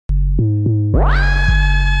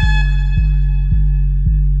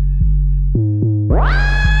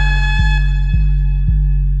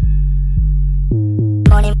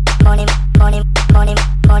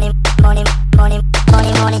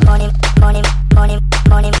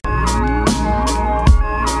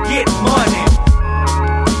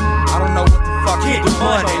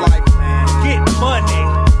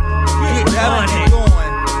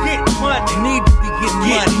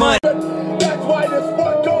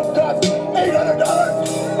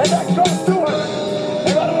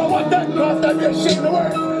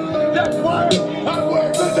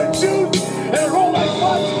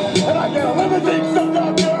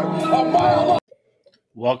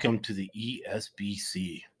Welcome to the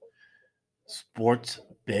ESBC Sports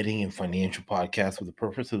Betting and Financial Podcast, where the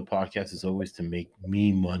purpose of the podcast is always to make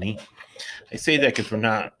me money. I say that because we're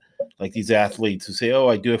not like these athletes who say, oh,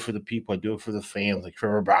 I do it for the people, I do it for the fans, like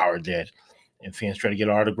Trevor Bauer did. And fans try to get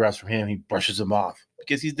autographs from him, he brushes them off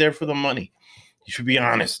because he's there for the money. You should be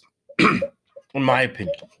honest, in my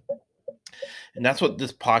opinion. And that's what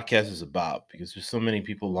this podcast is about, because there's so many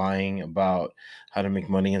people lying about how to make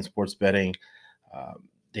money in sports betting.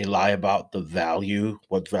 They lie about the value,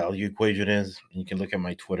 what value equation is. And you can look at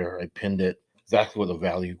my Twitter. I pinned it, exactly what the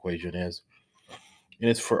value equation is. And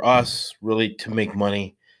it's for us really to make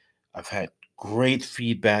money. I've had great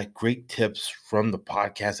feedback, great tips from the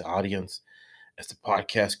podcast audience as the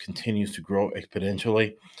podcast continues to grow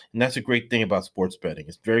exponentially. And that's a great thing about sports betting.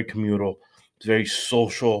 It's very communal. It's very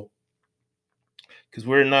social. Because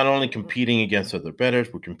we're not only competing against other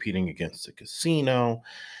bettors, we're competing against the casino.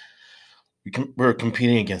 We're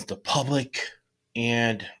competing against the public.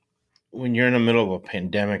 And when you're in the middle of a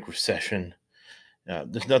pandemic recession,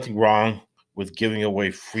 there's nothing wrong with giving away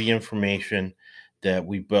free information that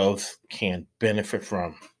we both can benefit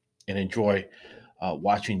from and enjoy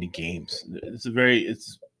watching the games. It's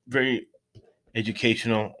very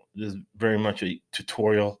educational. There's very much a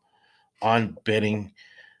tutorial on betting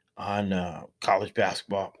on college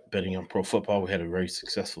basketball, betting on pro football. We had a very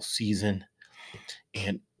successful season.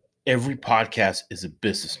 And every podcast is a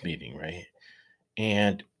business meeting, right?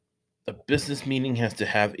 And a business meeting has to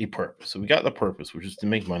have a purpose. So we got the purpose, which is to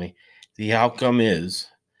make money. The outcome is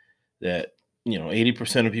that,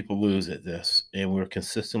 80% of people lose at this, and we're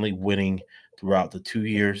consistently winning throughout the 2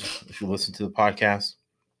 years. If you listen to the podcast,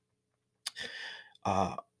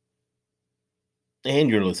 and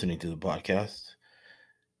you're listening to the podcast,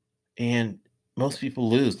 and most people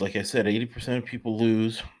lose. Like I said, 80% of people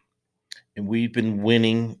lose. And we've been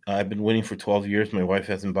winning. I've been winning for 12 years. My wife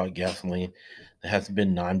hasn't bought gasoline. There hasn't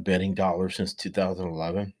been non-betting dollars since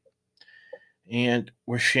 2011. And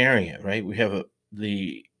we're sharing it, right? We have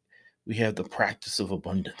the practice of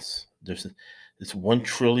abundance. There's this $1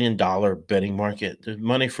 trillion betting market. There's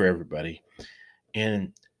money for everybody.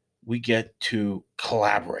 And we get to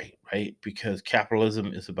collaborate, right? Because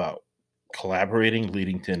capitalism is about collaborating,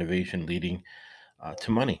 leading to innovation, leading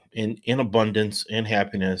to money in abundance and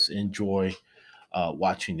happiness and joy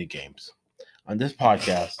watching the games. On this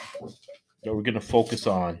podcast that we're going to focus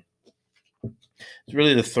on, it's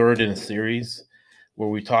really the third in a series where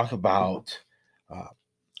we talk about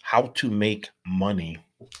how to make money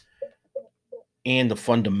and the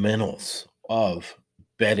fundamentals of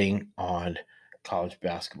betting on college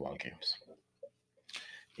basketball games.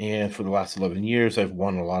 And for the last 11 years, I've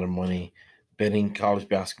won a lot of money betting college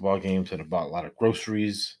basketball games, and I bought a lot of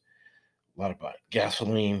groceries, a lot about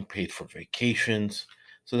gasoline, paid for vacations.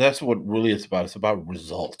 So that's what really it's about. It's about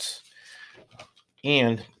results.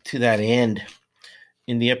 And to that end,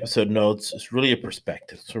 in the episode notes, it's really a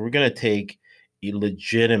perspective. So we're going to take a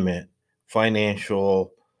legitimate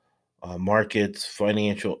financial markets,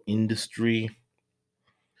 financial industry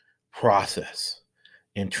process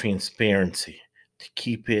and transparency to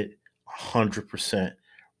keep it 100%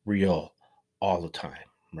 real all the time,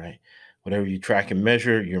 right? Whatever you track and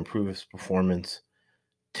measure, you improve its performance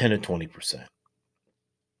 10 to 20%.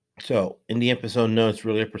 So in the episode notes,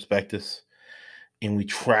 really a prospectus, and we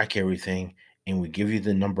track everything, and we give you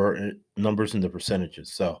the numbers and the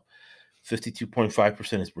percentages. So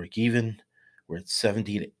 52.5% is break even. We're at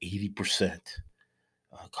 70 to 80%.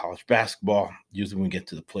 College basketball, usually when we get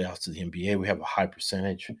to the playoffs of the NBA, we have a high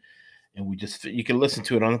percentage. And you can listen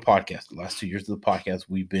to it on the podcast. The last 2 years of the podcast,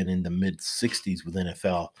 we've been in the mid 60s with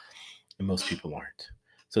NFL, and most people aren't.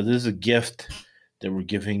 So this is a gift that we're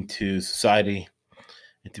giving to society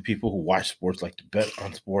and to people who watch sports, like to bet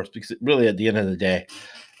on sports, because really at the end of the day,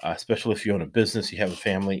 especially if you own a business, you have a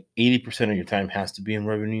family, 80% of your time has to be in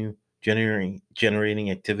revenue generating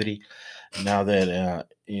activity. Now that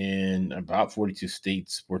in about 42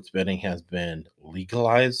 states, sports betting has been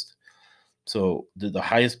legalized. So the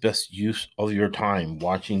highest best use of your time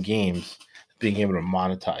watching games is being able to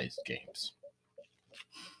monetize games.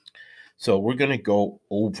 So we're going to go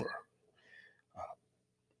over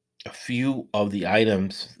a few of the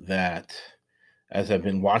items that, as I've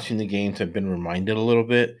been watching the games, I've been reminded a little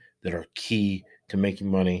bit that are key to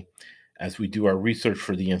making money as we do our research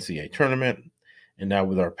for the NCAA tournament. And now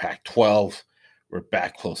with our Pac-12, we're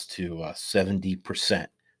back close to 70%,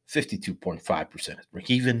 52.5%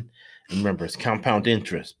 break even. And remember, it's compound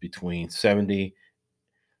interest between 70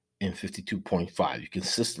 and 52.5. You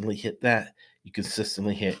consistently hit that. You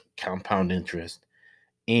consistently hit compound interest,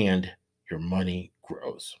 and your money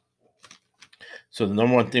grows. So the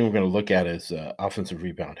number one thing we're going to look at is offensive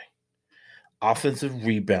rebounding. Offensive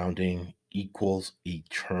rebounding equals a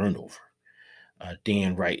turnover.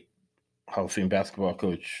 Dan Wright, Hall of Fame basketball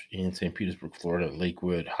coach in St. Petersburg, Florida,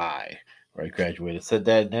 Lakewood High, where I graduated, said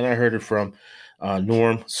that. Then I heard it from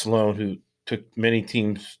Norm Sloan, who took many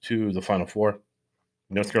teams to the Final Four,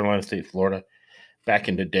 North Carolina State, Florida, back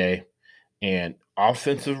in the day. And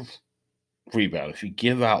offensive rebound, if you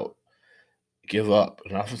give up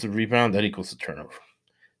an offensive rebound, that equals a turnover.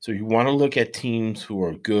 So you want to look at teams who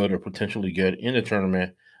are good or potentially good in the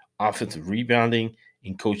tournament, offensive rebounding,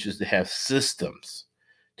 and coaches that have systems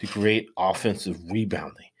to create offensive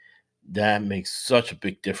rebounding. That makes such a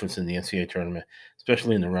big difference in the NCAA tournament,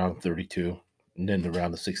 especially in the round of 32 and then the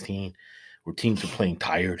round of 16, where teams are playing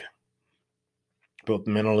tired, both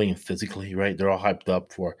mentally and physically, right? They're all hyped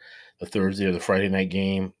up for the Thursday or the Friday night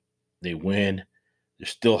game. They win. They're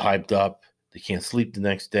still hyped up. They can't sleep the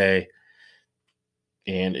next day.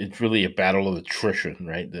 And it's really a battle of attrition,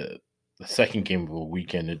 right? The second game of a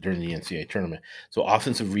weekend during the NCAA tournament. So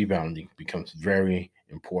offensive rebounding becomes very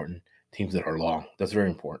important. Teams that are long, that's very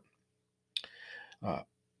important.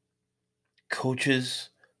 Coaches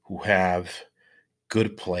who have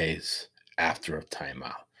good plays after a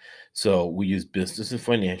timeout. So we use business and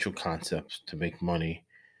financial concepts to make money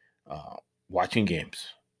watching games.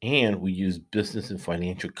 And we use business and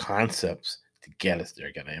financial concepts to get us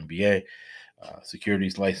there. Got an MBA,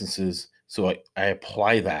 securities licenses. So I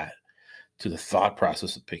apply that to the thought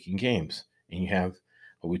process of picking games. And you have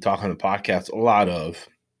what we talk on the podcast a lot of,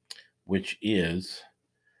 which is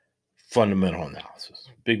fundamental analysis.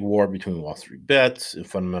 Big war between Wall Street bets and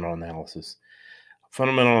fundamental analysis.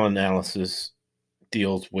 Fundamental analysis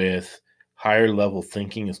deals with higher level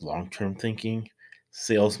thinking is long-term thinking.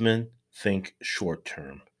 Salesmen think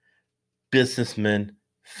short-term. Businessmen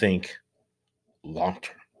think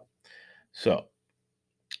long-term. So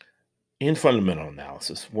in fundamental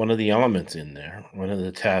analysis, one of the elements in there, one of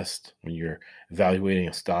the tests when you're evaluating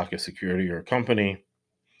a stock, a security, or a company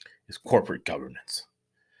is corporate governance.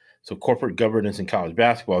 So corporate governance in college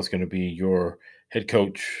basketball is going to be your head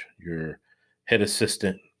coach, your head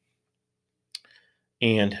assistant,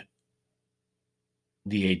 and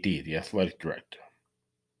the AD, the athletic director.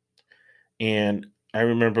 And I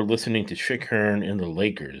remember listening to Chick Hearn in the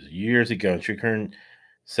Lakers years ago. Chick Hearn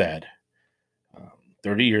said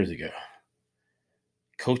 30 years ago,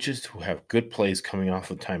 coaches who have good plays coming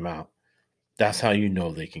off of timeout, that's how you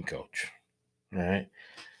know they can coach. All right.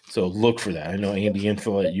 So look for that. I know Andy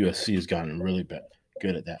Enfield at USC has gotten really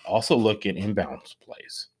good at that. Also look at inbounds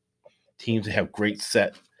plays. Teams that have great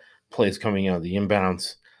set plays coming out of the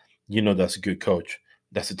inbounds, you know that's a good coach.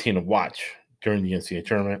 That's a team to watch during the NCAA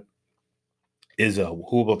tournament. Is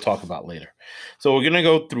who we'll talk about later. So we're going to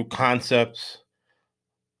go through concepts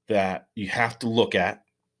that you have to look at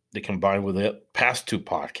that combine with the past two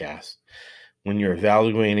podcasts when you're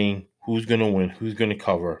evaluating who's going to win, who's going to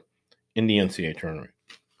cover in the NCAA tournament.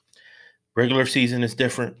 Regular season is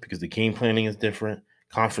different because the game planning is different.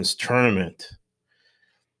 Conference tournament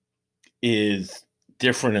is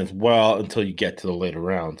different as well until you get to the later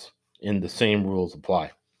rounds, and the same rules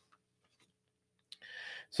apply.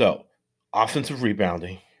 So, offensive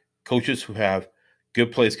rebounding, coaches who have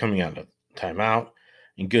good plays coming out of timeout,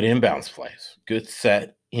 and good inbounds plays, good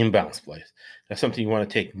set inbounds plays. That's something you want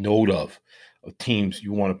to take note of teams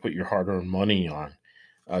you want to put your hard-earned money on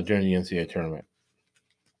during the NCAA tournament.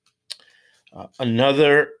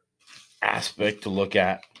 Another aspect to look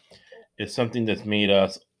at is something that's made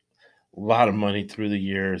us a lot of money through the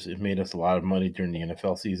years. It made us a lot of money during the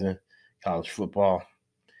NFL season, college football,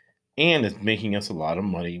 and it's making us a lot of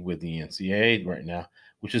money with the NCAA right now,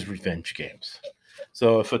 which is revenge games.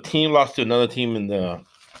 So if a team lost to another team in the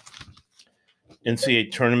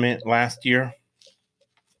NCAA tournament last year,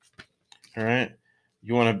 all right,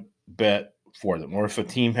 you want to bet for them. Or if a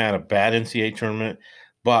team had a bad NCAA tournament,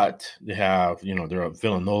 but they have, they're a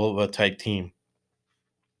Villanova type team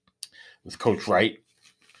with Coach Wright,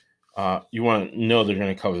 you want to know they're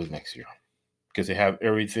going to cover the next year. because they have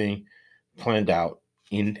everything planned out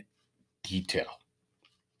in detail.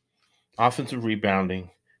 Offensive rebounding,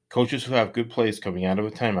 coaches who have good plays coming out of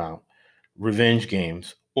a timeout, revenge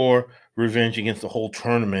games, or revenge against the whole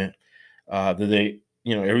tournament that they,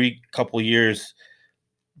 every couple of years,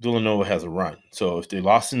 Villanova has a run. So if they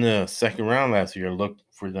lost in the second round last year, look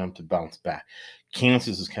for them to bounce back.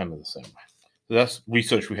 Kansas is kind of the same way. So that's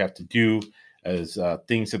research we have to do as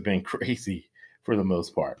things have been crazy for the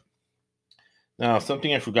most part. Now,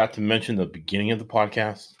 something I forgot to mention at the beginning of the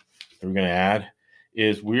podcast that we're going to add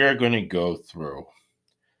is we are going to go through.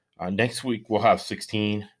 Next week, we'll have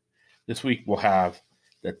 16. This week, we'll have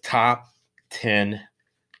the top 10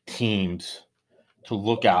 teams to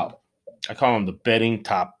look out. I call them the betting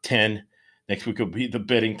top 10. Next week will be the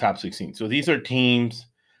betting top 16. So these are teams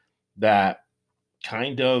that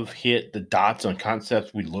kind of hit the dots on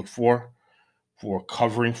concepts we look for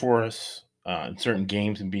covering for us in certain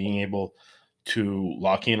games and being able to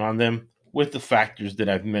lock in on them with the factors that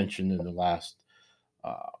I've mentioned in the last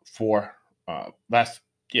last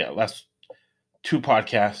two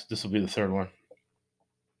podcasts. This will be the third one.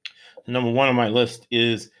 Number one on my list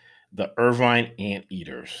is the Irvine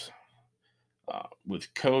Anteaters.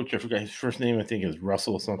 With coach, I forgot his first name, I think is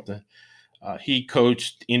Russell something. He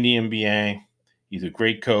coached in the NBA. He's a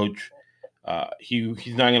great coach.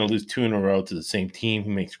 He's not going to lose 2 in a row to the same team. He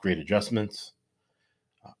makes great adjustments.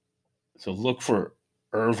 So look for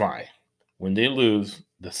Irvine. When they lose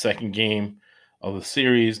the second game of the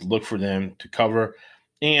series, look for them to cover.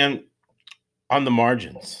 And on the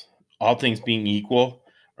margins, all things being equal,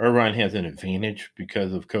 Irvine has an advantage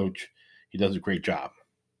because of coach. He does a great job.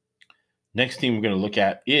 Next team we're going to look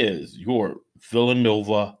at is your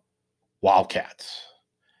Villanova Wildcats.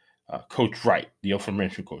 Coach Wright, the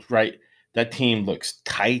aforementioned Coach Wright. That team looks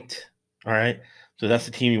tight, all right? So that's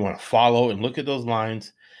the team you want to follow and look at those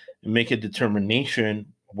lines and make a determination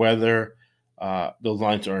whether those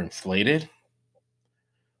lines are inflated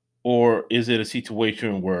or is it a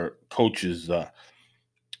situation where coach is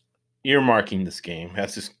earmarking this game,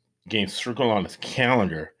 has this game circled on his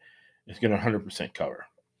calendar, is going to 100% cover.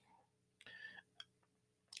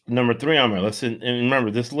 Number 3 on my list, and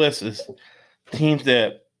remember, this list is teams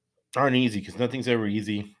that aren't easy because nothing's ever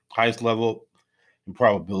easy. Highest level in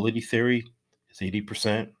probability theory is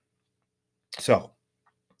 80%. So,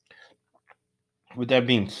 with that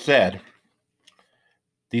being said,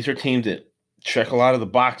 these are teams that check a lot of the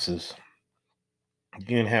boxes. You're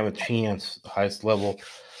going to have a chance, the highest level,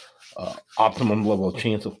 optimum level of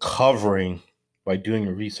chance of covering by doing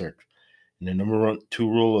your research. And the number 2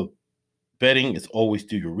 rule of betting is always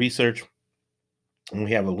do your research. And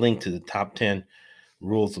we have a link to the top 10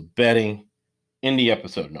 rules of betting in the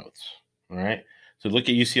episode notes. All right. So look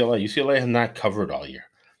at UCLA. UCLA has not covered all year.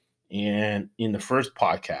 And in the first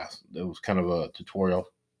podcast, that was kind of a tutorial.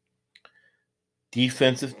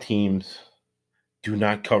 Defensive teams do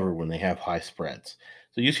not cover when they have high spreads.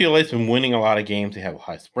 So UCLA's been winning a lot of games. They have a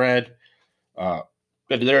high spread. But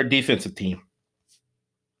they're a defensive team.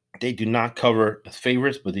 They do not cover as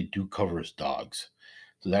favorites, but they do cover as dogs.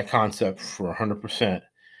 So that concept for 100%,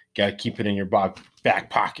 got to keep it in your back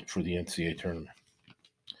pocket for the NCAA tournament.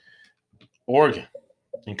 Oregon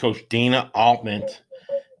and Coach Dana Altman,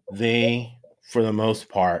 they, for the most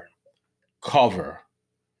part, cover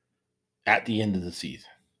at the end of the season.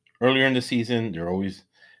 Earlier in the season, they're always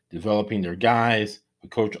developing their guys.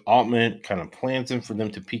 But Coach Altman kind of plans them for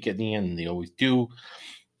them to peak at the end, and they always do.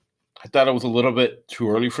 I thought it was a little bit too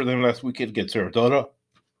early for them last weekend against Arizona.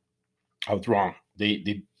 I was wrong.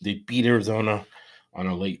 They beat Arizona on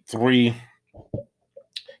a late 3.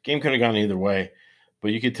 Game could have gone either way,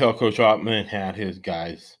 but you could tell Coach Altman had his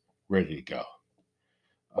guys ready to go.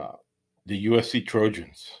 The USC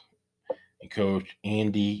Trojans and Coach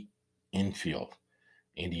Andy Enfield.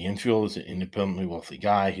 Andy Enfield is an independently wealthy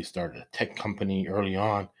guy. He started a tech company early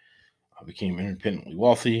on, became independently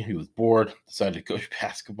wealthy. He was bored, decided to coach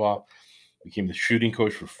basketball, became the shooting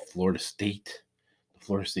coach for Florida State, the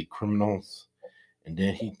Florida State Criminals, and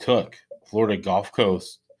then he took Florida Gulf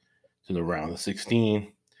Coast to the round of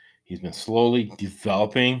 16. He's been slowly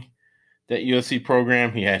developing that USC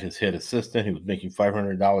program. He had his head assistant. He was making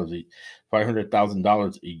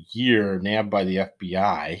 $500,000 a year, nabbed by the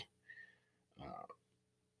FBI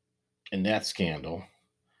in that scandal.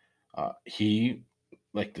 He,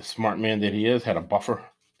 like the smart man that he is, had a buffer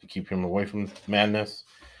to keep him away from madness.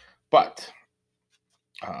 But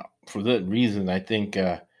for that reason, I think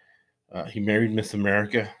he married Miss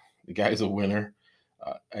America. The guy's a winner.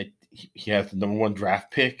 He has the number 1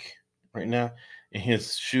 draft pick right now. And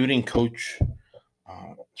his shooting coach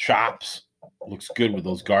chops looks good with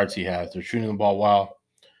those guards he has. They're shooting the ball well.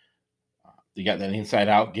 They got that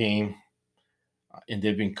inside-out game, and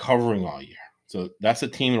they've been covering all year. So that's a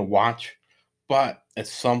team to watch. But at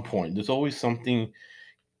some point, there's always something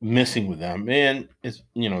missing with them, and it's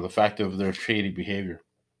the fact of their shady behavior.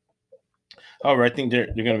 However, I think they're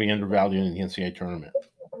going to be undervalued in the NCAA tournament.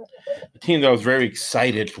 A team that I was very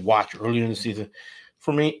excited to watch earlier in the season,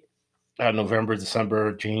 for me, November,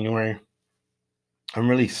 December, January, I'm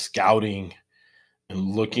really scouting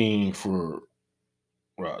and looking for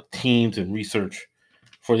teams and research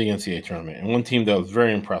for the NCAA tournament. And one team that I was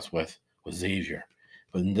very impressed with was Xavier.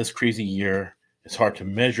 But in this crazy year, it's hard to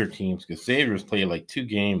measure teams because Xavier's played like 2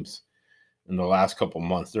 games in the last couple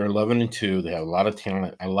months. They're 11-2. They have a lot of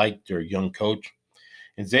talent. I like their young coach.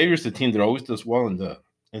 And Xavier's the team that always does well in the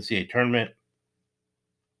NCAA tournament.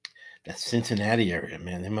 That Cincinnati area,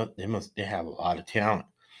 man, they have a lot of talent.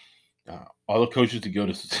 All the coaches that go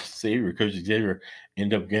to Xavier, Coach Xavier,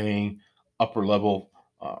 end up getting upper level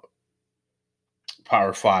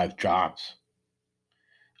Power 5 jobs.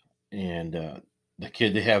 And the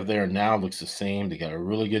kid they have there now looks the same. They got a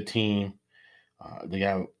really good team. They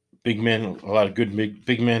got big men, a lot of good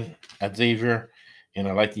big men at Xavier. And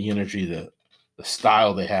I like the energy, the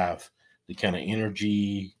style they have, the kind of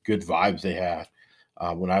energy, good vibes they have.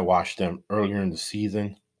 When I watched them earlier in the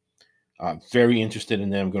season, very interested in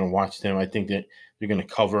them. Going to watch them. I think that they're going to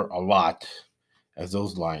cover a lot, as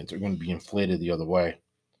those lines are going to be inflated the other way.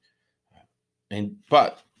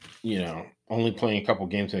 But only playing a couple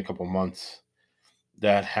games in a couple months,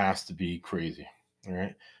 that has to be crazy. All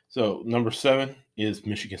right. So number 7 is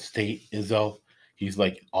Michigan State. Izzo. He's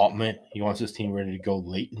like Altman. He wants his team ready to go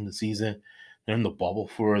late in the season. They're in the bubble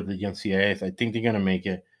for the NCAAs. I think they're going to make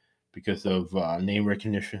it because of name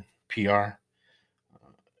recognition, PR,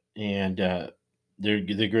 and they're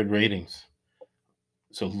good ratings.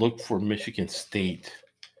 So look for Michigan State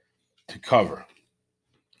to cover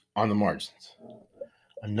on the margins.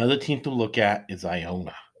 Another team to look at is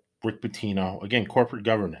Iona. Rick Pitino. Again, corporate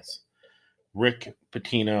governance. Rick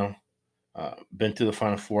Pitino, been to the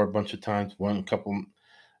Final Four a bunch of times, won a couple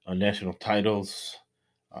national titles,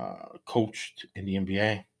 coached in the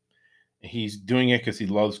NBA. He's doing it because he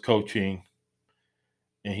loves coaching,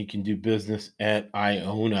 and he can do business at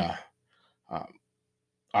Iona.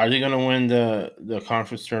 Are they going to win the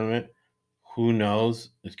conference tournament? Who knows?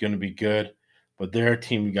 It's going to be good, but they're a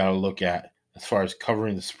team you got to look at as far as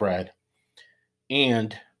covering the spread,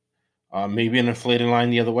 and maybe an inflated line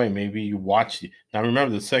the other way. Maybe you watch. Now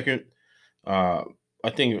remember the second. I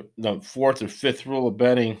think the 4th or 5th rule of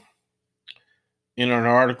betting in an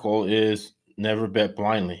article is never bet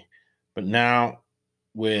blindly. But now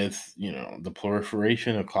with the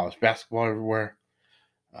proliferation of college basketball everywhere,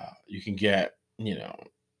 you can get a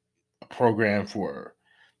program or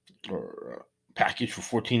a package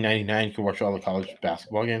for $14.99. You can watch all the college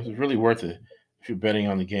basketball games. It's really worth it if you're betting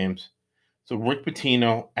on the games. So Rick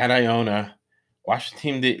Pitino at Iona, watch the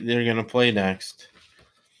team they're going to play next,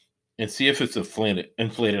 and see if it's a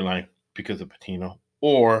inflated line because of Pitino,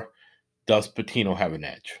 or does Pitino have an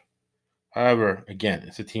edge? However, again,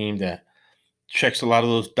 it's a team that checks a lot of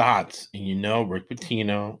those dots, and Rick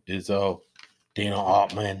Pitino, Izzo, Dana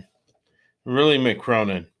Altman, really Mick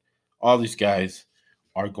Cronin, all these guys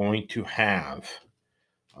are going to have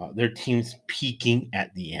their teams peaking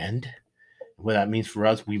at the end. What that means for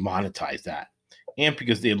us, we monetize that. And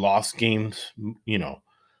because they lost games,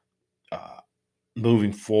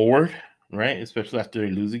 moving forward, right? Especially after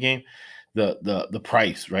they lose a game, the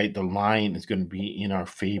price, right? The line is going to be in our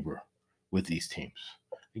favor with these teams.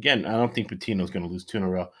 Again, I don't think Pitino is going to lose 2 in a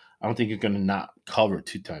row. I don't think he's going to not cover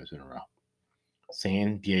 2 times in a row.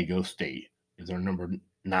 San Diego State is our number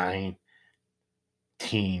 9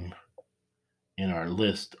 team in our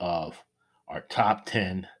list of our top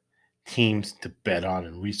 10 teams to bet on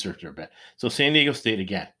and research their bet. So San Diego State,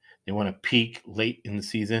 again, they want to peak late in the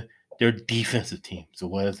season. They're a defensive team. So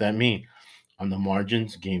what does that mean? On the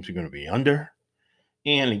margins, games are going to be under.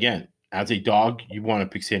 And again, as a dog, you want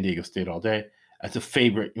to pick San Diego State all day. As a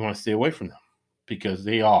favorite, you want to stay away from them because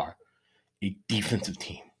they are a defensive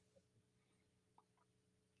team.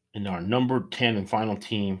 And our number 10 and final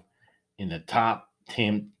team in the top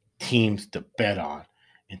 10 teams to bet on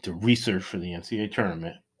and to research for the NCAA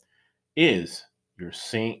tournament is your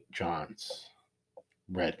St. John's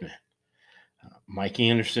Redmen. Mike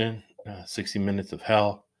Anderson, 60 Minutes of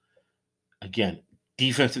Hell. Again,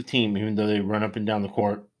 defensive team, even though they run up and down the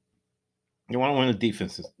court. They want to win the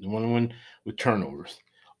defenses. They want to win with turnovers.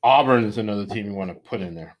 Auburn is another team you want to put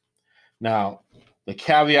in there. Now, the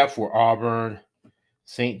caveat for Auburn,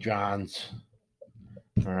 St. John's,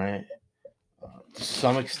 all right, to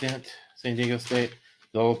some extent, San Diego State,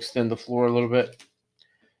 they'll extend the floor a little bit.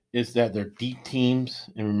 is that they're deep teams.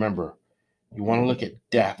 And remember, you want to look at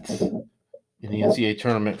depth in the NCAA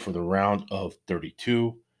tournament for the round of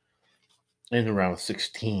 32 and the round of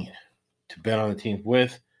 16 to bet on the teams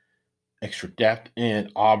with extra depth.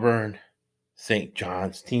 And Auburn, St.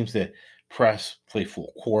 John's, teams that press, play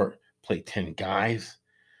full court, play 10 guys.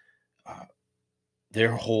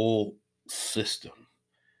 Their whole system,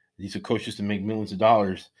 these are coaches that make millions of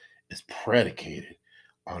dollars, is predicated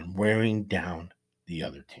on wearing down the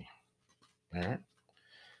other team. All right.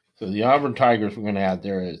 So the Auburn Tigers we're going to add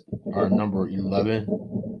there is our number 11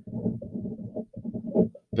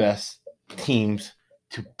 best teams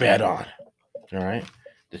to bet on. All right.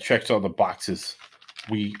 That checks all the boxes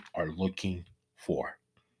we are looking for.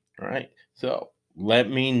 All right. So let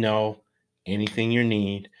me know anything you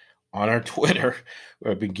need on our Twitter,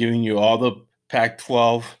 where I've been giving you all the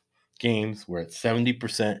Pac-12 games. We're at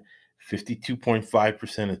 70%,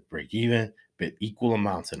 52.5% is break even, bet equal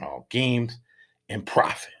amounts in all games, and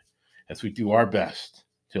profit as we do our best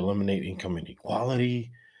to eliminate income inequality,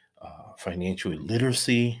 financial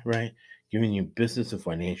illiteracy, right? Giving you business and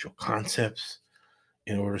financial concepts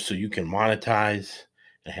in order so you can monetize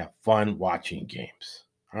and have fun watching games.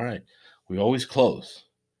 All right. We always close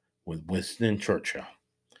with Winston Churchill.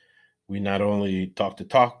 We not only talk the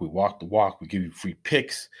talk, we walk the walk. We give you free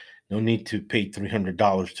picks. No need to pay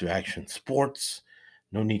 $300 to Action Sports.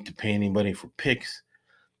 No need to pay anybody for picks.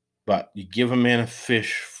 But you give a man a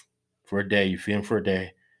fish for a day. You feed him for a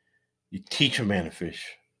day. You teach a man to fish,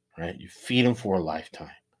 right? You feed him for a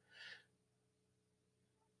lifetime.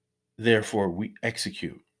 Therefore, we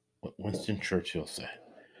execute what Winston Churchill said.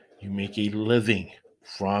 You make a living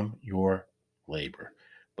from your labor,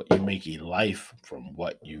 but you make a life from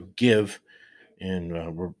what you give.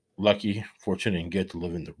 And we're lucky, fortunate, and good to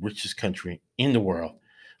live in the richest country in the world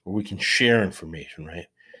where we can share information, right?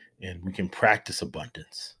 And we can practice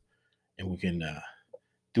abundance, and we can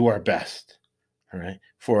do our best, all right,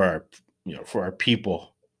 for our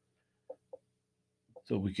people,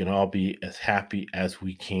 so we can all be as happy as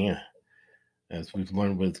we can. As we've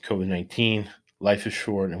learned with COVID-19, life is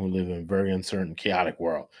short, and we live in a very uncertain, chaotic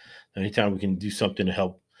world. Anytime we can do something to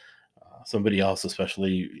help somebody else,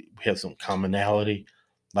 especially we have some commonality,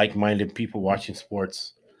 like-minded people watching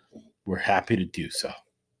sports, we're happy to do so.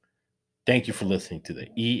 Thank you for listening to the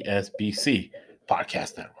ESBC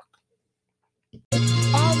Podcast Network.